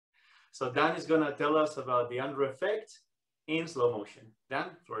So Dan is going to tell us about the Unruh effect in slow motion. Dan,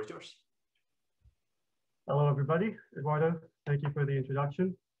 the floor is yours. Hello, everybody. Eduardo, thank you for the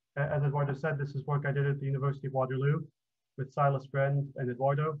introduction. As Eduardo said, this is work I did at the University of Waterloo with Silas Friend and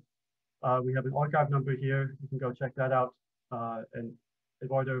Eduardo. We have an archive number here. You can go check that out. And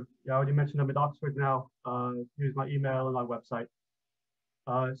Eduardo, I already mentioned I'm at Oxford now. Here's my email and my website.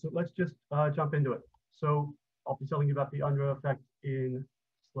 So let's just jump into it. So I'll be telling you about the Unruh effect in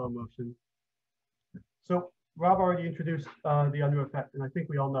slow motion. So Rob already introduced the Unruh effect, and I think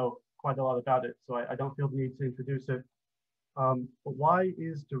we all know quite a lot about it, so I don't feel the need to introduce it. But why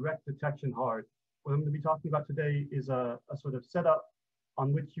is direct detection hard? What I'm going to be talking about today is a sort of setup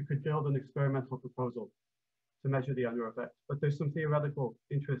on which you could build an experimental proposal to measure the Unruh effect. But there's some theoretical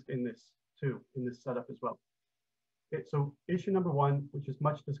interest in this too, in this setup as well. Okay, so issue number one, which is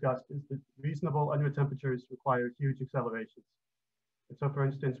much discussed, is that reasonable Unruh temperatures require huge accelerations. And so for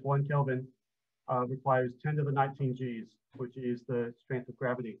instance, 1 Kelvin requires 10 to the 19 Gs, which is the strength of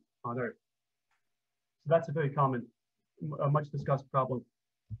gravity on Earth. So that's a very common, much discussed problem.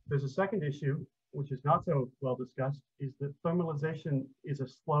 There's a second issue, which is not so well discussed, is that thermalization is a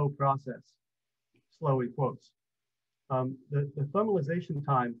slow process, slow in quotes. The thermalization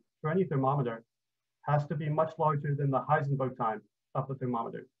time for any thermometer has to be much larger than the Heisenberg time of the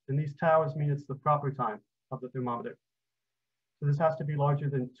thermometer. And these tau's mean it's the proper time of the thermometer. So this has to be larger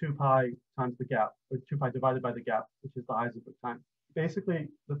than 2 pi times the gap, or 2 pi divided by the gap, which is the Heisenberg time. Basically,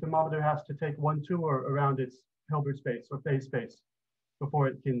 the thermometer has to take 1 tour around its Hilbert space or phase space before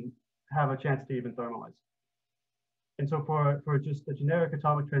it can have a chance to even thermalize. And so for just a generic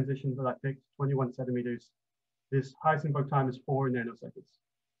atomic transition that I picked, 21 centimeters, this Heisenberg time is 4 nanoseconds,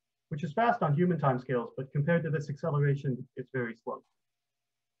 which is fast on human timescales, but compared to this acceleration, it's very slow.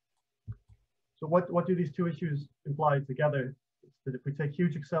 So what do these two issues imply together? It's that if we take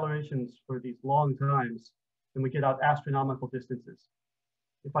huge accelerations for these long times, then we get out astronomical distances.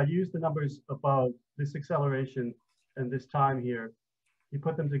 If I use the numbers above, this acceleration and this time here, you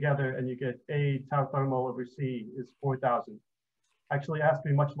put them together and you get A tau thermal over C is 4,000. Actually, it has to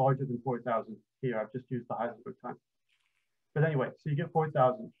be much larger than 4,000 here. I've just used the Heisenberg time. But anyway, so you get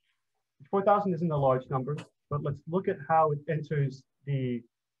 4,000. 4,000 isn't a large number, but let's look at how it enters the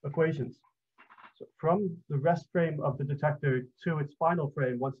equations. So from the rest frame of the detector to its final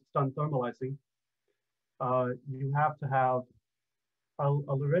frame, once it's done thermalizing, you have to have a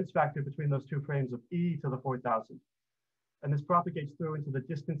Lorentz factor between those two frames of e to the 4,000. And this propagates through into the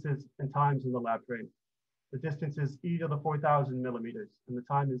distances and times in the lab frame. The distance is e to the 4,000 millimeters, and the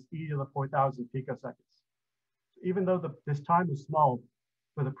time is e to the 4,000 picoseconds. So even though this time is small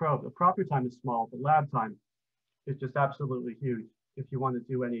for the probe, the proper time is small, the lab time is just absolutely huge if you want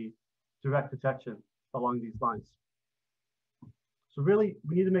to do any direct detection along these lines. So really,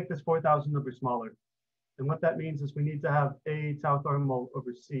 we need to make this 4,000 number smaller. And what that means is we need to have A tau thermal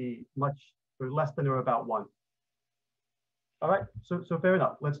over C much or less than or about 1. All right, so fair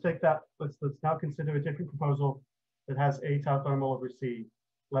enough. Let's take that. Let's now consider a different proposal that has A tau thermal over C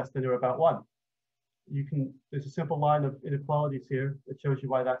less than or about 1. There's a simple line of inequalities here that shows you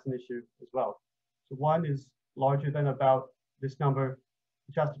why that's an issue as well. So 1 is larger than about this number,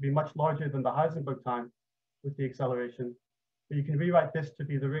 which has to be much larger than the Heisenberg time with the acceleration. But you can rewrite this to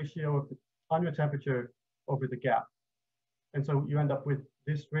be the ratio of the Unruh temperature over the gap. And so you end up with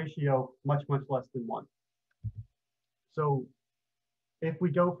this ratio much, much less than 1. So if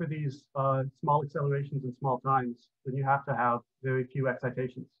we go for these small accelerations and small times, then you have to have very few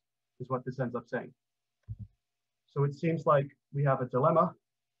excitations, is what this ends up saying. So it seems like we have a dilemma.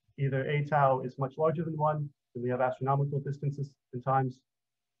 Either A tau is much larger than 1, and we have astronomical distances and times,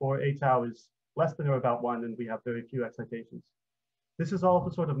 or A tau is less than or about 1, and we have very few excitations. This is all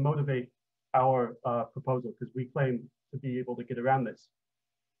to sort of motivate our proposal, because we claim to be able to get around this.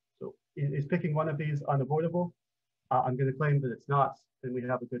 So is picking one of these unavoidable? I'm going to claim that it's not, and we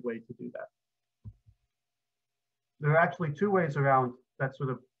have a good way to do that. There are actually 2 ways around that sort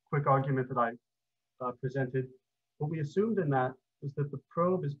of quick argument that I presented. What we assumed in that was that the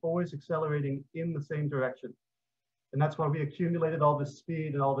probe is always accelerating in the same direction. And that's why we accumulated all this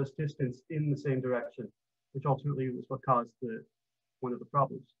speed and all this distance in the same direction, which ultimately was what caused one of the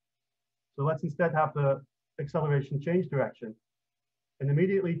problems. So let's instead have the acceleration change direction. And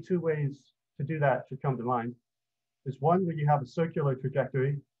immediately 2 ways to do that should come to mind. There's one where you have a circular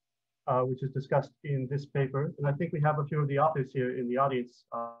trajectory, which is discussed in this paper. And I think we have a few of the authors here in the audience.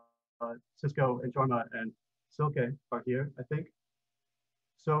 Cisco and Jorma and Silke are here, I think.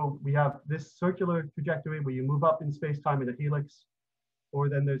 So we have this circular trajectory where you move up in space-time in a helix. Or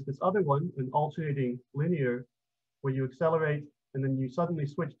then there's this other one, an alternating linear, where you accelerate and then you suddenly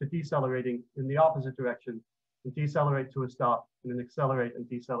switch to decelerating in the opposite direction, and decelerate to a stop, and then accelerate and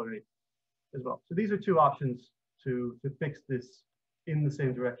decelerate as well. So these are two options to fix this in the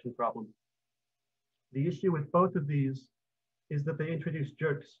same direction problem. The issue with both of these is that they introduce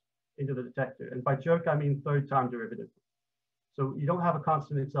jerks into the detector. And by jerk, I mean third time derivative. So you don't have a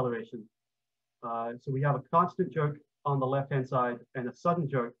constant acceleration. So we have a constant jerk on the left-hand side and a sudden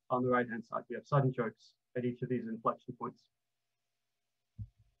jerk on the right-hand side. We have sudden jerks at each of these inflection points.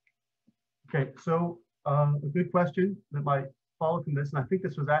 Okay, so a good question that might follow from this, and I think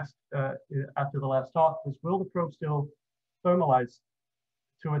this was asked after the last talk, was will the probe still thermalize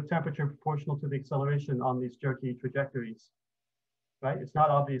to a temperature proportional to the acceleration on these jerky trajectories? Right, it's not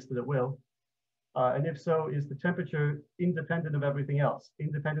obvious that it will. And if so, is the temperature independent of everything else,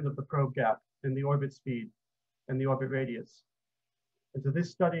 independent of the probe gap and the orbit speed and the orbit radius? And so this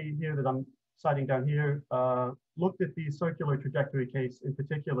study here that I'm citing down here looked at the circular trajectory case in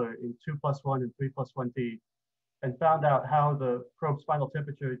particular in 2+1 and 3+1t, and found out how the probe's final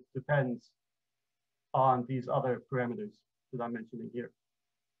temperature depends on these other parameters that I'm mentioning here.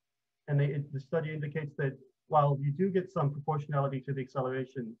 And the study indicates that while you do get some proportionality to the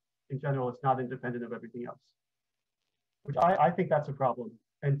acceleration, in general, it's not independent of everything else, which I think that's a problem.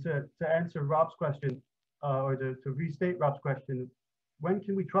 And to answer Rob's question, or to restate Rob's question, when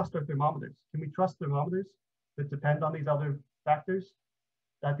can we trust our thermometers? Can we trust thermometers that depend on these other factors?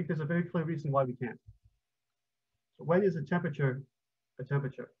 I think there's a very clear reason why we can't. So when is a temperature a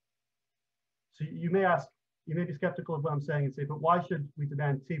temperature? So you may ask, you may be skeptical of what I'm saying and say, but why should we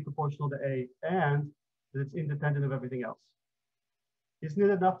demand T proportional to A and that it's independent of everything else? Isn't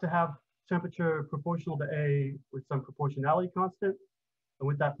it enough to have temperature proportional to A with some proportionality constant, and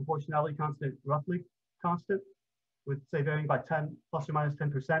with that proportionality constant roughly constant, with say varying by 10 plus or minus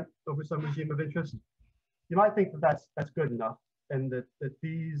 10% over some regime of interest? You might think that that's good enough, and that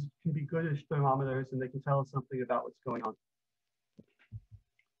these can be goodish thermometers and they can tell us something about what's going on.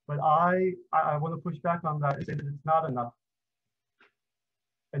 But I want to push back on that and say that it's not enough.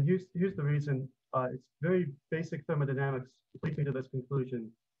 And here's the reason. It's very basic thermodynamics leads me to this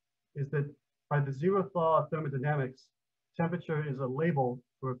conclusion, is that by the zeroth law of thermodynamics, temperature is a label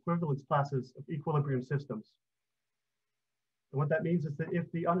for equivalence classes of equilibrium systems. And what that means is that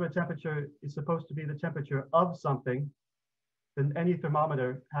if the Unruh temperature is supposed to be the temperature of something, then any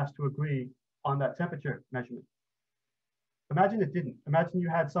thermometer has to agree on that temperature measurement. Imagine it didn't. Imagine you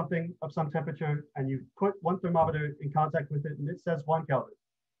had something of some temperature and you put one thermometer in contact with it and it says 1 Kelvin.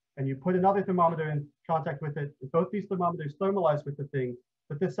 And you put another thermometer in contact with it, and both these thermometers thermalize with the thing,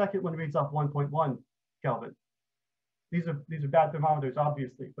 but this second one reads off 1.1 Kelvin. These are bad thermometers,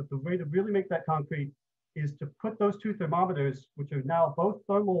 obviously, but the way to really make that concrete is to put those two thermometers, which are now both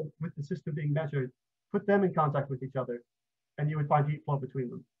thermal with the system being measured, put them in contact with each other, and you would find heat flow between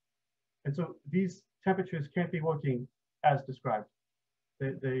them. And so these temperatures can't be working as described.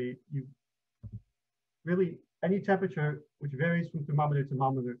 Really, any temperature which varies from thermometer to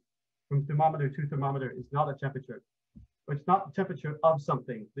thermometer is not a temperature. But it's not the temperature of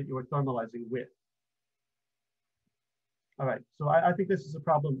something that you are thermalizing with. All right, so I think this is a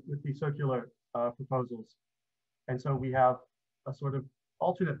problem with the circular proposals. And so we have a sort of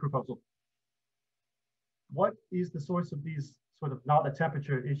alternate proposal. What is the source of these sort of not a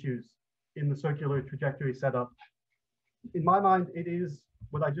temperature issues in the circular trajectory setup? In my mind, it is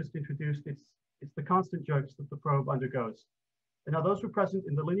what I just introduced. It's the constant jerks that the probe undergoes. And now those were present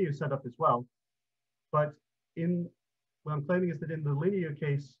in the linear setup as well. But what I'm claiming is that in the linear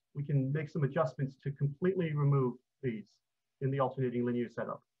case, we can make some adjustments to completely remove these in the alternating linear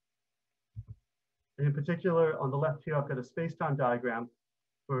setup. And in particular, on the left here, I've got a space-time diagram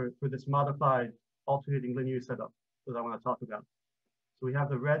for this modified alternating linear setup that I want to talk about. So we have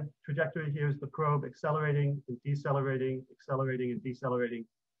the red trajectory here is the probe accelerating and decelerating, accelerating and decelerating.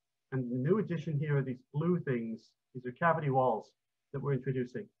 And the new addition here are these blue things. These are cavity walls that we're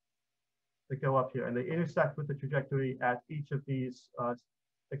introducing that go up here, and they intersect with the trajectory at each of these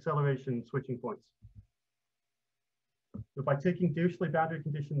acceleration switching points. So by taking Dirichlet boundary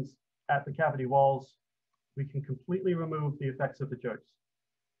conditions at the cavity walls, we can completely remove the effects of the jerks.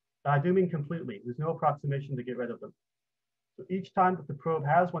 I do mean completely. There's no approximation to get rid of them. So each time that the probe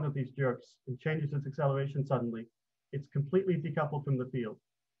has one of these jerks and changes its acceleration suddenly, it's completely decoupled from the field.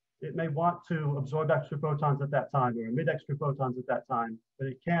 It may want to absorb extra photons at that time or emit extra photons at that time, but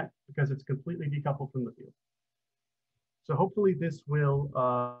it can't because it's completely decoupled from the field. So hopefully this will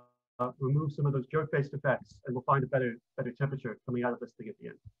remove some of those jerk-based effects, and we'll find a better temperature coming out of this thing at the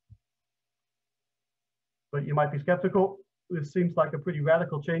end. But you might be skeptical. This seems like a pretty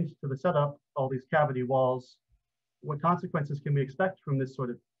radical change to the setup, all these cavity walls what consequences can we expect from this sort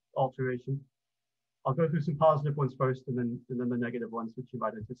of alteration? I'll go through some positive ones first, and then the negative ones, which you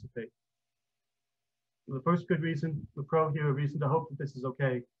might anticipate. The first good reason, the pro here, a reason to hope that this is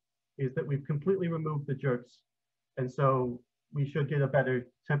okay, is that we've completely removed the jerks. And so we should get a better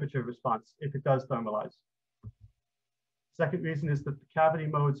temperature response if it does thermalize. Second reason is that the cavity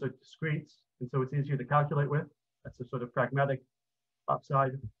modes are discrete, and so it's easier to calculate with. That's a sort of pragmatic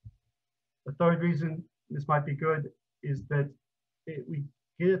upside. The third reason this might be good is that we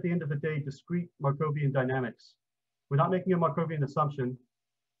get, at the end of the day, discrete Markovian dynamics. We're not making a Markovian assumption.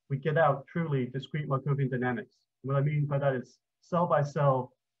 We get out truly discrete Markovian dynamics. What I mean by that is cell by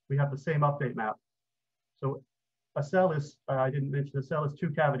cell, we have the same update map. So a cell is, I didn't mention, a cell is two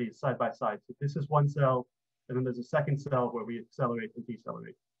cavities side by side. So this is one cell, and then there's a second cell where we accelerate and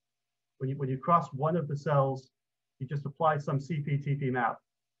decelerate. When you cross one of the cells, you just apply some CP-TP map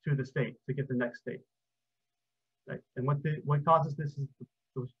to the state to get the next state. Right? And what causes this is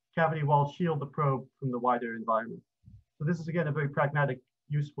the cavity walls shield the probe from the wider environment. So this is, again, a very pragmatic,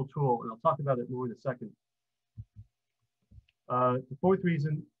 useful tool, and I'll talk about it more in a second. The fourth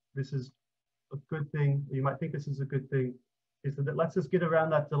reason this is a good thing, you might think this is a good thing, is that it lets us get around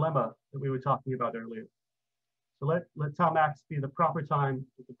that dilemma that we were talking about earlier. So let tau max be the proper time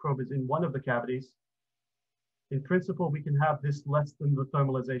that the probe is in one of the cavities. In principle, we can have this less than the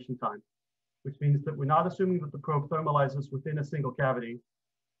thermalization time, which means that we're not assuming that the probe thermalizes within a single cavity.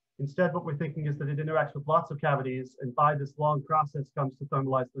 Instead, what we're thinking is that it interacts with lots of cavities, and by this long process comes to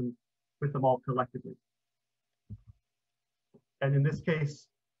thermalize them with them all collectively. And in this case,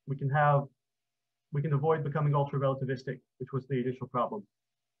 we can avoid becoming ultra-relativistic, which was the initial problem.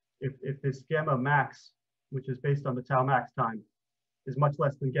 If this gamma max, which is based on the tau max time, is much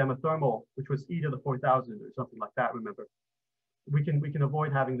less than gamma thermal, which was e to the 4,000 or something like that, remember, we can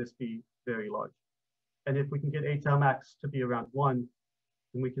avoid having this be very large. And if we can get a tau max to be around 1,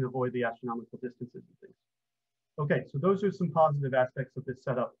 then we can avoid the astronomical distances and things. Okay, so those are some positive aspects of this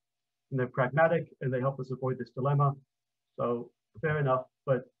setup. And they're pragmatic, and they help us avoid this dilemma. So fair enough.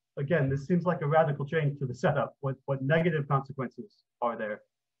 But again, this seems like a radical change to the setup. What negative consequences are there?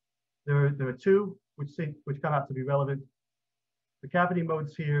 There are two which come out to be relevant. The cavity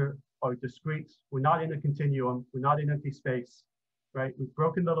modes here are discrete. We're not in a continuum. We're not in empty space, right? We've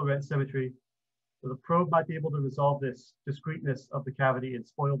broken the Lorentz symmetry. So the probe might be able to resolve this discreteness of the cavity and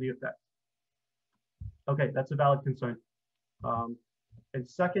spoil the effect. Okay, that's a valid concern. And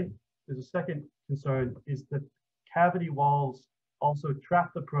second, there's a second concern, is that cavity walls also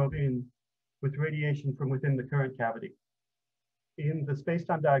trap the probe in with radiation from within the current cavity. In the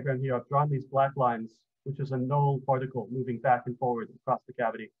space-time diagram here, I've drawn these black lines, which is a null particle moving back and forward across the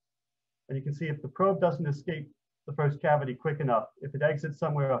cavity. And you can see if the probe doesn't escape the first cavity quick enough, if it exits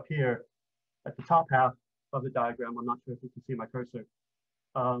somewhere up here at the top half of the diagram, I'm not sure if you can see my cursor,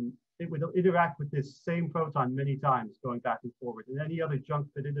 it would interact with this same proton many times going back and forward. And any other junk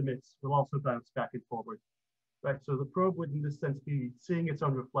that it emits will also bounce back and forward. Right, so the probe would, in this sense, be seeing its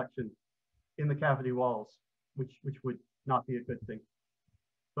own reflection in the cavity walls, which would not be a good thing.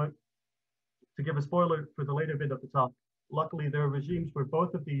 But to give a spoiler for the later bit of the talk, luckily there are regimes where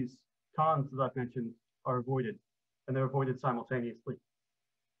both of these cons that I've mentioned are avoided, and they're avoided simultaneously.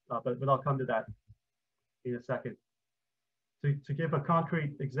 But I'll come to that in a second. To give a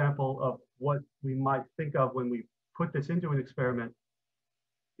concrete example of what we might think of when we put this into an experiment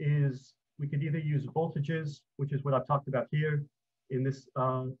is we could either use voltages, which is what I've talked about here in this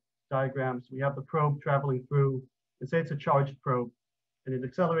diagram. So we have the probe traveling through, and say it's a charged probe, and it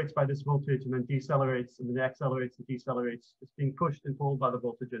accelerates by this voltage and then decelerates, and then accelerates and decelerates. It's being pushed and pulled by the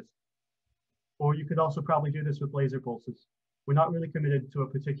voltages. Or you could also probably do this with laser pulses. We're not really committed to a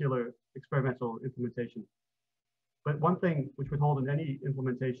particular experimental implementation. But one thing which would hold in any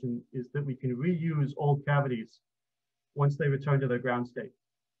implementation is that we can reuse old cavities once they return to their ground state.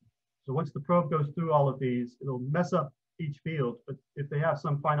 So once the probe goes through all of these, it'll mess up each field, but if they have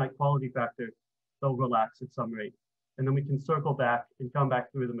some finite quality factor, they'll relax at some rate. And then we can circle back and come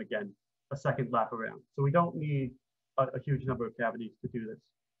back through them again, a second lap around. So we don't need a huge number of cavities to do this.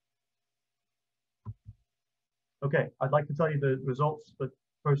 Okay, I'd like to tell you the results, but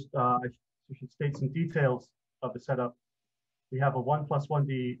first I should state some details of the setup. We have a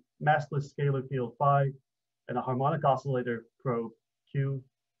 1+1D massless scalar field phi and a harmonic oscillator probe Q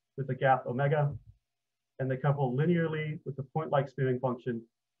with a gap omega, and they couple linearly with the point-like steering function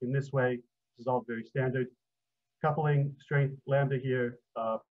in this way. This is all very standard. Coupling strength lambda here,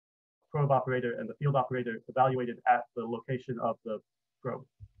 probe operator and the field operator evaluated at the location of the probe.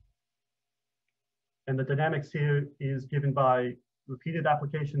 And the dynamics here is given by repeated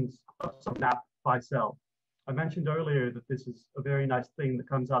applications of some map by cell. I mentioned earlier that this is a very nice thing that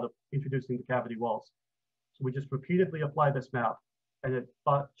comes out of introducing the cavity walls. So we just repeatedly apply this map, and it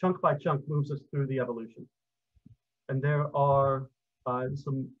chunk by chunk moves us through the evolution. And there are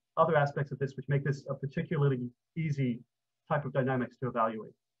some other aspects of this which make this a particularly easy type of dynamics to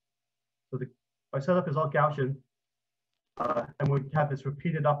evaluate. So our setup is all Gaussian, and we have this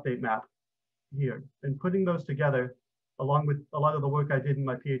repeated update map here. And putting those together, along with a lot of the work I did in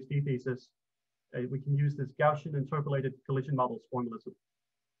my PhD thesis, we can use this Gaussian interpolated collision models formalism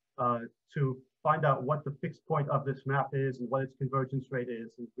to find out what the fixed point of this map is and what its convergence rate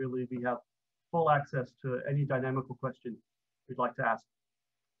is. And really, we have full access to any dynamical question we'd like to ask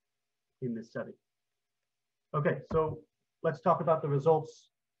in this setting. Okay, so let's talk about the results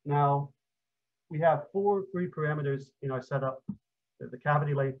now. We have 4 free parameters in our setup: the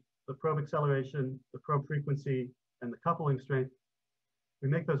cavity length, the probe acceleration, the probe frequency, and the coupling strength. We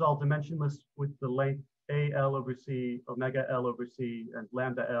make those all dimensionless with the length AL over C, omega L over C, and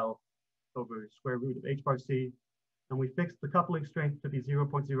lambda L over square root of H bar C. And we fix the coupling strength to be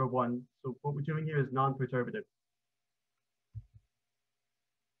 0.01. So what we're doing here is non-perturbative.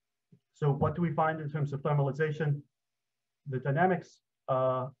 So what do we find in terms of thermalization? The dynamics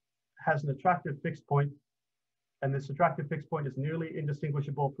has an attractive fixed point, and this attractive fixed point is nearly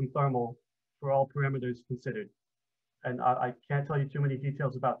indistinguishable from thermal for all parameters considered. And I can't tell you too many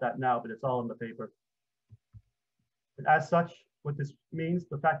details about that now, but it's all in the paper. And as such, what this means,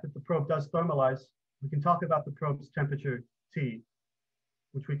 the fact that the probe does thermalize, we can talk about the probe's temperature T,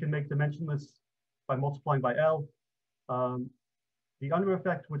 which we can make dimensionless by multiplying by L. The Unruh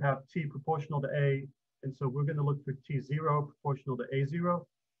effect would have T proportional to A, and so we're going to look for T0 proportional to A0.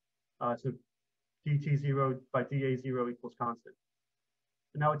 So dT0 by dA0 equals constant.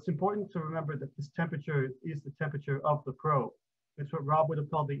 Now, it's important to remember that this temperature is the temperature of the probe. It's what Rob would have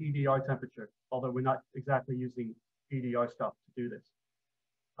called the EDR temperature, although we're not exactly using EDR stuff to do this.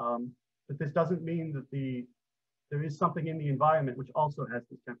 But this doesn't mean that there is something in the environment which also has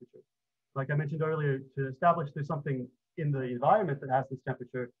this temperature. Like I mentioned earlier, to establish there's something in the environment that has this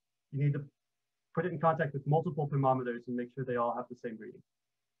temperature, you need to put it in contact with multiple thermometers and make sure they all have the same reading,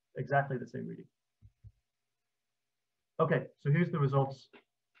 exactly the same reading. Okay, so here's the results.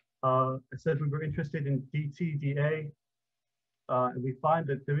 I said we were interested in dT, dA, and we find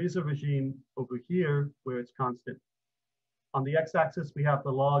that there is a regime over here where it's constant. On the x-axis, we have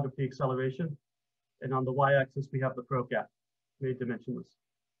the log of the acceleration, and on the y-axis, we have the probe gap, made dimensionless.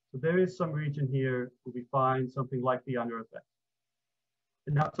 So there is some region here where we find something like the Unruh effect.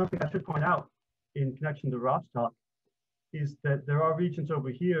 And now something I should point out in connection to Rob's talk is that there are regions over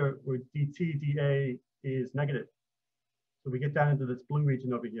here where dT, dA is negative. So we get down into this blue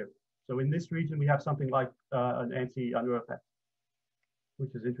region over here. So in this region, we have something like an anti-Unruh effect,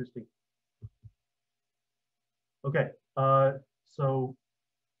 which is interesting. Okay, so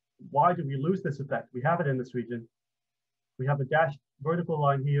why do we lose this effect? We have it in this region. We have a dashed vertical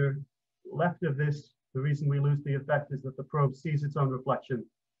line here. Left of this, the reason we lose the effect is that the probe sees its own reflection,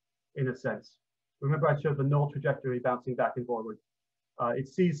 in a sense. Remember, I showed the null trajectory bouncing back and forward. It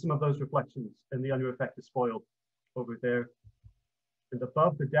sees some of those reflections, and the Unruh effect is spoiled over there. And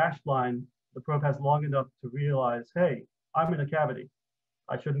above the dashed line, the probe has long enough to realize, hey, I'm in a cavity.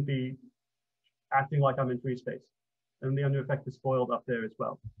 I shouldn't be acting like I'm in free space. And the Unruh effect is spoiled up there as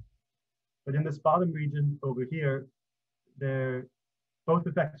well. But in this bottom region over here, both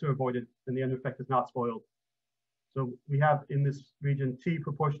effects are avoided, and the Unruh effect is not spoiled. So we have in this region T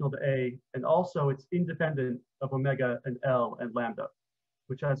proportional to A, and also it's independent of omega and L and lambda,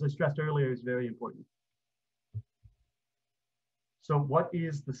 which, as I stressed earlier, is very important. So what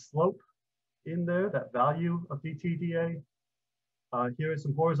is the slope in there, that value of dT, dA? Here are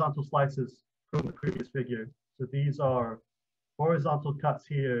some horizontal slices from the previous figure. So these are horizontal cuts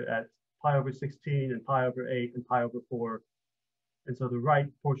here at pi over 16 and pi over 8 and pi over 4. And so the right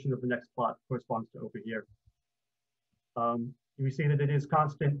portion of the next plot corresponds to over here. We see that it is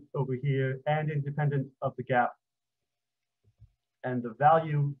constant over here and independent of the gap. And the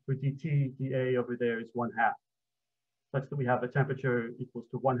value for dT, dA over there is 1/2, such that we have a temperature equals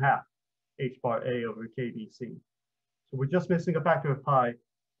to 1/2 H bar A over KBC. So we're just missing a factor of pi.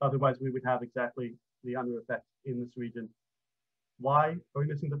 Otherwise, we would have exactly the Unruh effect in this region. Why are we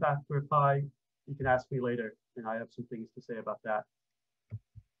missing the factor of pi? You can ask me later, and I have some things to say about that.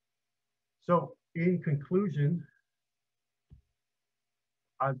 So in conclusion,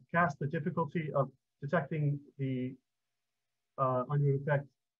 I've cast the difficulty of detecting the Unruh effect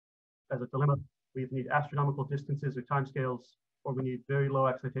as a dilemma. We need astronomical distances or timescales, or we need very low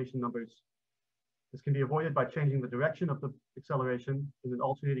excitation numbers. This can be avoided by changing the direction of the acceleration in an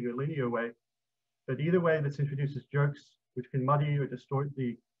alternating or linear way. But either way, this introduces jerks, which can muddy or distort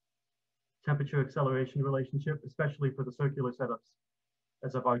the temperature acceleration relationship, especially for the circular setups,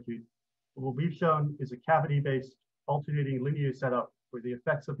 as I've argued. What we've shown is a cavity-based alternating linear setup where the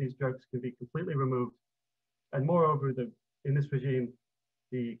effects of these jerks can be completely removed. And moreover, in this regime,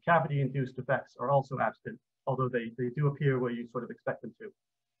 the cavity-induced effects are also absent, although they do appear where you sort of expect them to.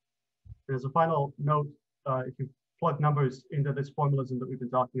 And as a final note, if you plug numbers into this formalism that we've been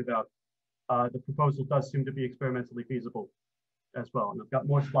talking about, the proposal does seem to be experimentally feasible as well. And I've got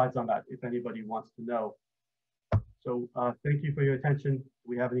more slides on that if anybody wants to know. So thank you for your attention. Do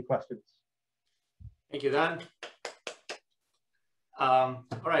we have any questions? Thank you, Dan. All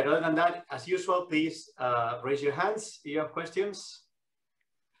right, other than that, as usual, please raise your hands if you have questions.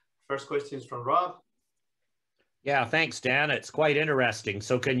 First question is from Rob. Yeah, thanks, Dan. It's quite interesting.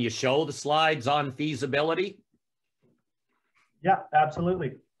 So can you show the slides on feasibility? Yeah,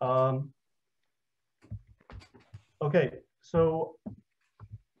 absolutely. Okay, so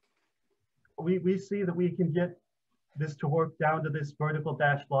we see that we can get this to work down to this vertical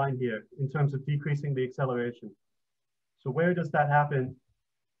dashed line here in terms of decreasing the acceleration. So where does that happen?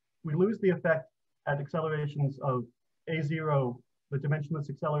 We lose the effect at accelerations of A0, the dimensionless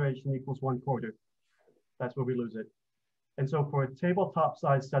acceleration equals 1/4. That's where we lose it. And so for a tabletop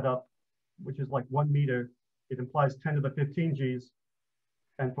size setup, which is like 1 meter, it implies 10 to the 15 Gs.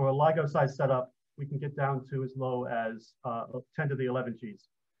 And for a LIGO size setup, we can get down to as low as 10 to the 11 Gs.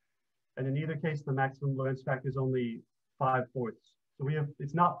 And in either case, the maximum Lorentz factor is only 5/4. So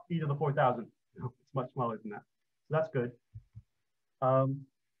it's not e to the 4,000. It's much smaller than that. So that's good.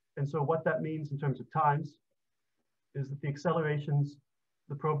 And so what that means in terms of times is that the accelerations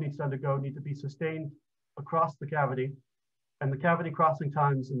the probe needs to undergo need to be sustained across the cavity. And the cavity crossing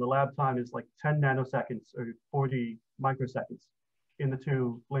times in the lab time is like 10 nanoseconds or 40 microseconds in the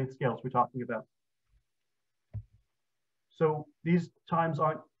two length scales we're talking about. So these times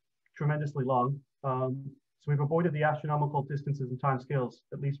aren't tremendously long. So we've avoided the astronomical distances and time scales,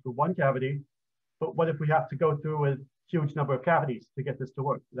 at least for one cavity. But what if we have to go through a huge number of cavities to get this to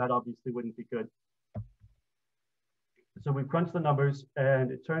work? That obviously wouldn't be good. So we've crunched the numbers,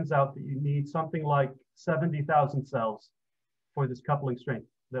 and it turns out that you need something like 70,000 cells for this coupling strength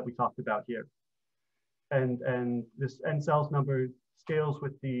that we talked about here. And this N cells number scales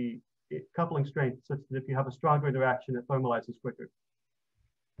with the coupling strength such that if you have a stronger interaction, it thermalizes quicker.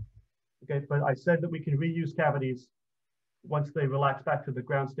 Okay, but I said that we can reuse cavities once they relax back to the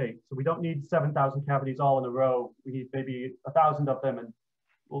ground state. So we don't need 7,000 cavities all in a row. We need maybe 1,000 of them, and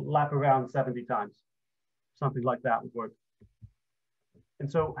we'll lap around 70 times. Something like that would work.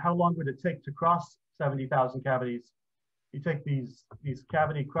 And so how long would it take to cross 70,000 cavities? You take these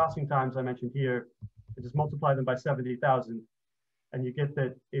cavity crossing times I mentioned here, and just multiply them by 70,000, and you get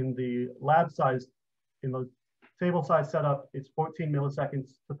that in the lab size, in the table size setup, it's 14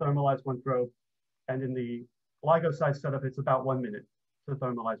 milliseconds to thermalize one probe. And in the LIGO size setup, it's about 1 minute to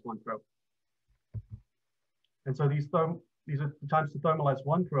thermalize one probe. And so these are the times to thermalize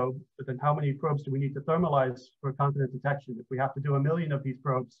one probe, but then how many probes do we need to thermalize for continent detection? If we have to do 1 million of these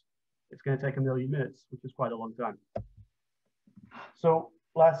probes, it's going to take 1 million minutes, which is quite a long time. So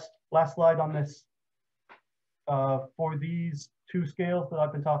last slide on this. For these two scales that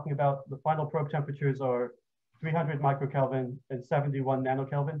I've been talking about, the final probe temperatures are 300 microkelvin and 71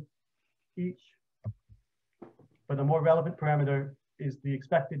 nanokelvin each. But a more relevant parameter is the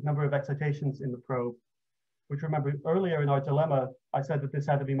expected number of excitations in the probe, which, remember, earlier in our dilemma, I said that this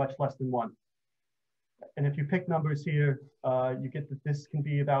had to be much less than 1. And if you pick numbers here, you get that this can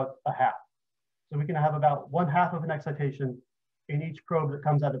be about a half. So we can have about 1/2 of an excitation in each probe that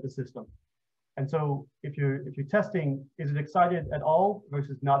comes out of the system. And so if you're testing, is it excited at all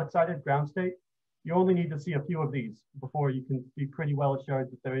versus not excited, ground state, you only need to see a few of these before you can be pretty well assured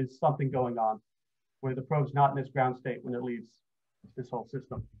that there is something going on where the probe's not in its ground state when it leaves this whole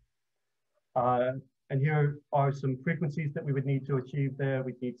system. And here are some frequencies that we would need to achieve there.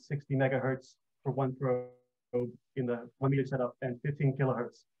 We'd need 60 megahertz for one probe in the 1 meter setup and 15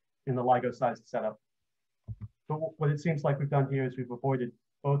 kilohertz in the LIGO sized setup. But what it seems like we've done here is we've avoided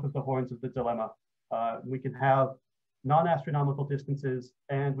both of the horns of the dilemma. We can have non-astronomical distances,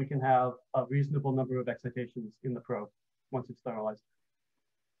 and we can have a reasonable number of excitations in the probe once it's thermalized.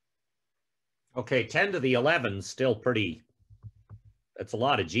 Okay, 10 to the 11 still pretty, that's a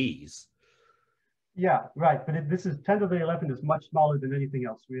lot of G's. Yeah, right, but this is 10 to the 11 is much smaller than anything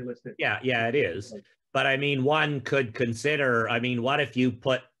else realistic. Yeah, it is. But I mean, one could consider, I mean, what if you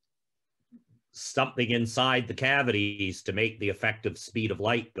put something inside the cavities to make the effective speed of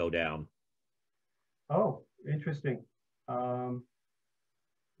light go down? Oh, interesting.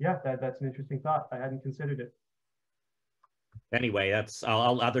 Yeah, that's an interesting thought. I hadn't considered it. Anyway, that's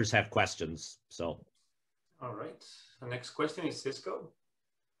others have questions. So, all right. The next question is Cisco.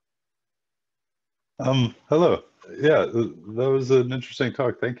 Hello. Yeah, that was an interesting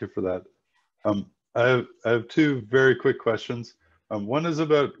talk. Thank you for that. I have two very quick questions. One is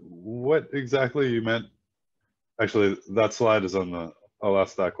about what exactly you meant. Actually, that slide is on the, I'll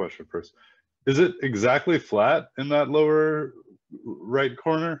ask that question first. Is it exactly flat in that lower right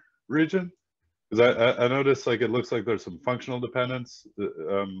corner region? Because I noticed like it looks like there's some functional dependence,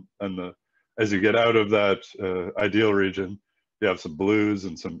 and as you get out of that ideal region, you have some blues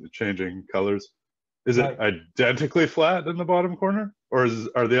and some changing colors. Is it identically flat in the bottom corner, or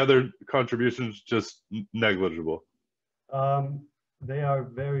are the other contributions just negligible? They are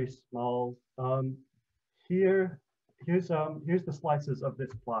very small. Here's the slices of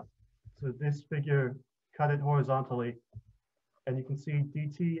this plot. So this figure cut it horizontally, and you can see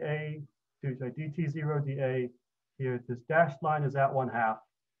DTA, DT0 DA here. This dashed line is at 1/2,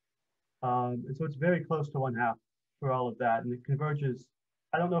 and so it's very close to 1/2 for all of that, and it converges.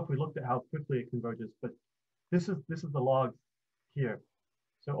 I don't know if we looked at how quickly it converges, but this is the log here.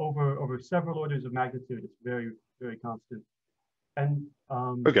 So over several orders of magnitude, it's very, very constant. And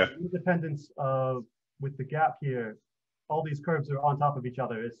okay, the independence of with the gap here, all these curves are on top of each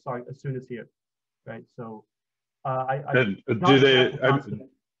other as soon as here, right? So do they?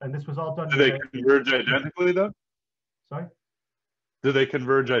 And this was all done. Do they converge identically though? Sorry. Do they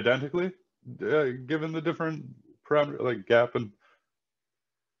converge identically, given the different parameters like gap and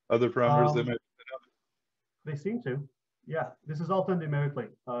other parameters they might? They seem to. Yeah, this is all done numerically,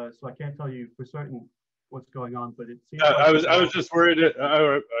 so I can't tell you for certain what's going on, but it seems. I was just worried.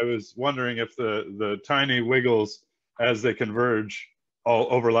 I was wondering if the tiny wiggles as they converge all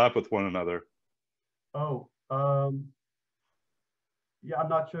overlap with one another. Oh, yeah, I'm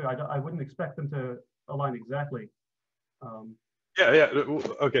not sure. I wouldn't expect them to align exactly. Yeah.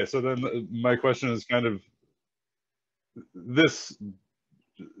 Okay, so then my question is kind of, this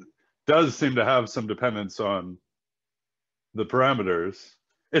does seem to have some dependence on the parameters.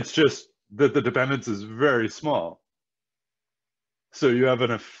 It's just that the dependence is very small. So you have an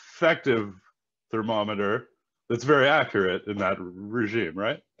effective thermometer that's very accurate in that regime,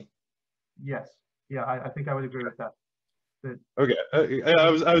 right? Yes. Yeah, I think I would agree with that. Okay.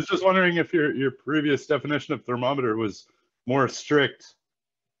 I was just wondering if your previous definition of thermometer was more strict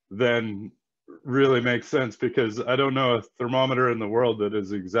than really makes sense, because I don't know a thermometer in the world that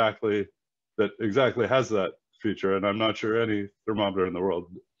exactly has that feature, and I'm not sure any thermometer in the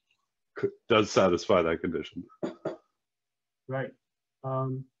world does satisfy that condition. Right.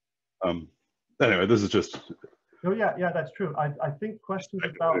 Anyway, this is just. Oh yeah, that's true. I think questions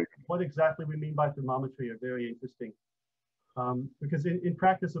about what exactly we mean by thermometry are very interesting, because in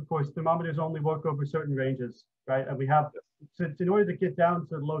practice, of course, thermometers only work over certain ranges, right? And we have, in order to get down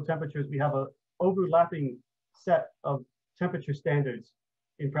to low temperatures, we have a overlapping set of temperature standards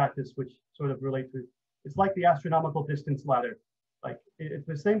in practice, which sort of relate to. It's like the astronomical distance ladder. Like it's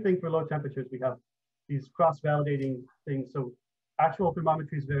the same thing for low temperatures. We have these cross-validating things. So actual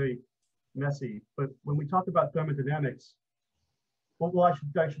thermometry is very messy. But when we talk about thermodynamics, well, I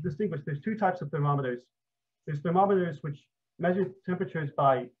should distinguish. There's two types of thermometers. There's thermometers which measure temperatures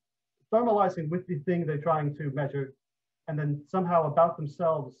by thermalizing with the thing they're trying to measure, and then somehow about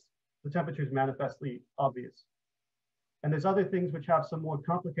themselves, the temperature is manifestly obvious. And there's other things which have some more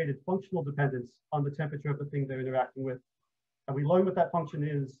complicated functional dependence on the temperature of the thing they're interacting with. And we learn what that function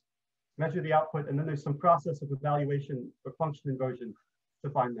is, measure the output, and then there's some process of evaluation or function inversion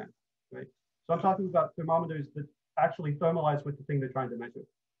to find that, right? So I'm talking about thermometers that actually thermalize with the thing they're trying to measure.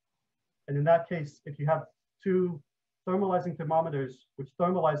 And in that case, if you have two thermalizing thermometers which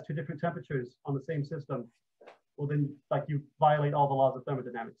thermalize to different temperatures on the same system, well then like you violate all the laws of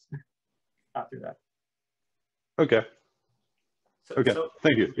thermodynamics after that. Okay. Okay,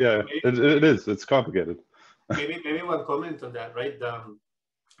 thank you. Yeah, it is. It's complicated. maybe one comment on that, right?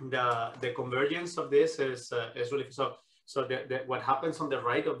 The convergence of this is really so. What happens on the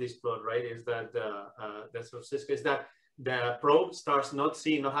right of this plot, right, is that the probe starts not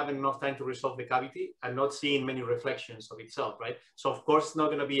having enough time to resolve the cavity and not seeing many reflections of itself, right? So of course it's not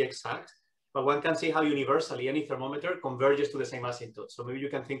going to be exact, but one can see how universally any thermometer converges to the same asymptote. So maybe you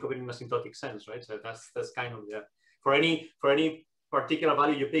can think of it in asymptotic sense, right? So that's kind of the for any particular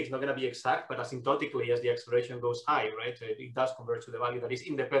value you pick, it's not going to be exact, but asymptotically, as the acceleration goes high, right, it does converge to the value that is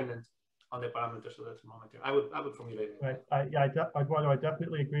independent on the parameters of the thermometer. I would formulate it. Right. I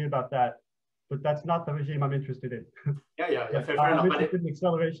definitely agree about that, but that's not the regime I'm interested in. Yeah, fair I'm enough. interested in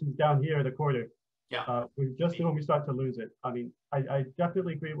accelerations down here at a quarter. Yeah. Just when we start to lose it. I mean, I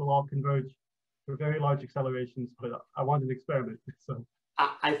definitely agree we'll all converge for very large accelerations, but I want an experiment. So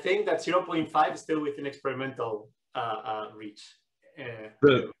I think that 0.5 is still within experimental reach.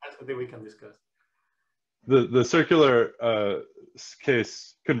 That's something we can discuss. The circular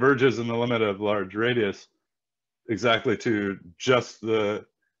case converges in the limit of large radius exactly to just the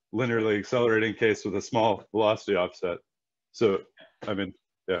linearly accelerating case with a small velocity offset. So, I mean,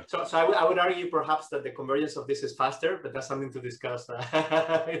 yeah. So I would argue perhaps that the convergence of this is faster, but that's something to discuss.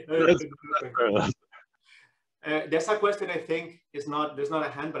 There's a question, I think, there's not a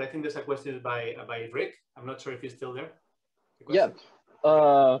hand, but I think there's a question by Rick. I'm not sure if he's still there. Yeah.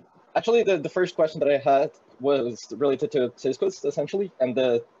 Actually, the first question that I had was related to Cisco's, essentially, and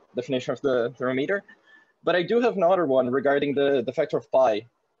the definition of the thermometer. But I do have another one regarding the factor of pi.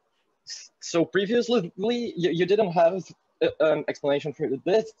 So previously, you didn't have an explanation for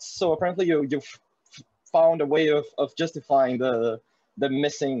this. So apparently, you've found a way of justifying the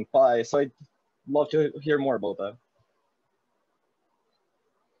missing pi. So I'd love to hear more about that.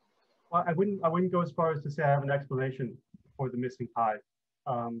 Well, I wouldn't go as far as to say I have an explanation for the missing pi.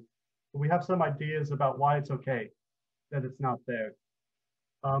 But we have some ideas about why it's okay that it's not there.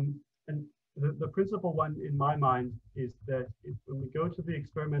 And the principal one in my mind is that when we go to the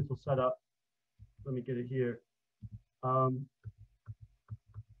experimental setup, let me get it here.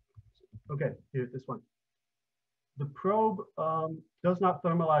 Okay, here, this one. The probe does not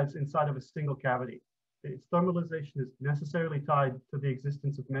thermalize inside of a single cavity. Its thermalization is necessarily tied to the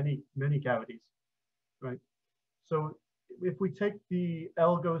existence of many cavities, right? So if we take the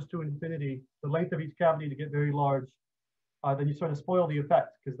L goes to infinity, the length of each cavity to get very large, then you sort of spoil the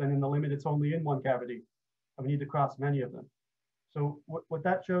effect, because then in the limit, it's only in one cavity, and we need to cross many of them. So what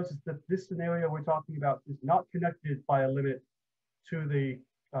that shows is that this scenario we're talking about is not connected by a limit to the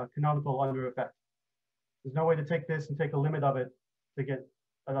canonical Unruh effect. There's no way to take this and take a limit of it to get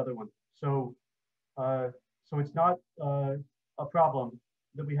another one. So so it's not a problem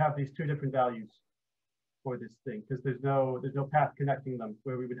that we have these two different values for this thing, because there's no path connecting them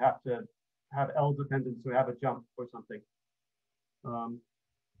where we would have to have L dependence or have a jump or something.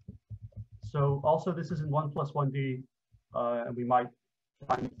 So also this is in 1 plus 1D, and we might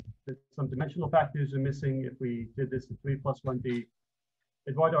find that some dimensional factors are missing if we did this in 3 plus 1D.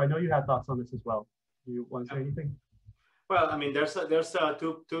 Eduardo, I know you had thoughts on this as well. Do you want to say anything? Well, I mean, there's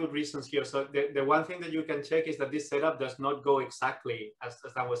two reasons here. So the one thing that you can check is that this setup does not go exactly, as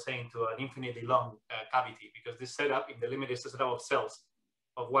I was saying, to an infinitely long cavity, because this setup in the limit is a setup of cells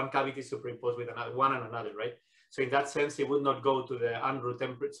of one cavity superimposed with another, one and another, right? So in that sense, it would not go to the Unruh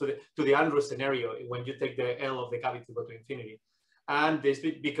temperature, to the Unruh scenario when you take the L of the cavity to go to infinity. And this,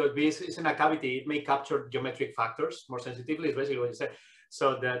 because this is in a cavity, it may capture geometric factors more sensitively, is basically what you said.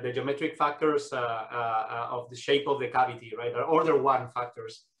 So the geometric factors of the shape of the cavity, right, are order 1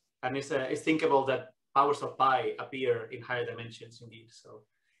 factors. And it's thinkable that powers of pi appear in higher dimensions indeed. So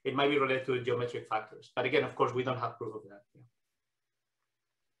it might be related to geometric factors. But again, of course, we don't have proof of that. Yeah.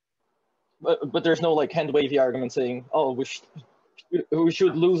 But there's no like hand wavy argument saying, oh, we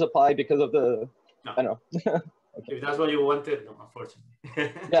should lose a pi because of the, no. I don't know. Okay. If that's what you wanted, no,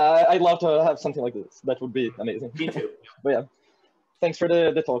 unfortunately. Yeah, I'd love to have something like this. That would be amazing. Me too. But yeah, thanks for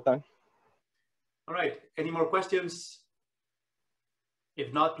the talk, Dan. All right. Any more questions?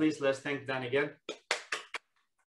 If not, please let's thank Dan again.